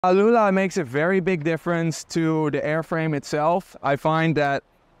Aluula makes a very big difference to the airframe itself. I find that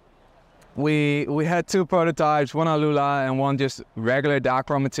we had two prototypes, one Aluula and one just regular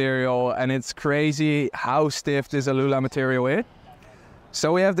Dacron material, and it's crazy how stiff this Aluula material is.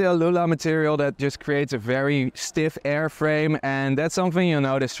 So we have the Aluula material that just creates a very stiff airframe, and that's something you'll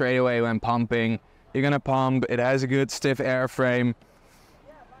notice straight away when pumping. You're gonna pump, it has a good stiff airframe.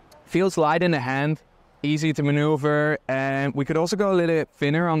 Feels light in the hand, easy to maneuver, and we could also go a little bit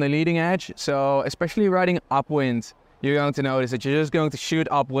thinner on the leading edge. So especially riding upwind, you're going to notice that you're just going to shoot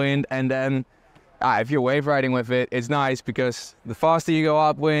upwind, and then if you're wave riding with it, it's nice because the faster you go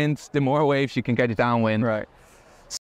upwind, the more waves you can catch downwind. Right.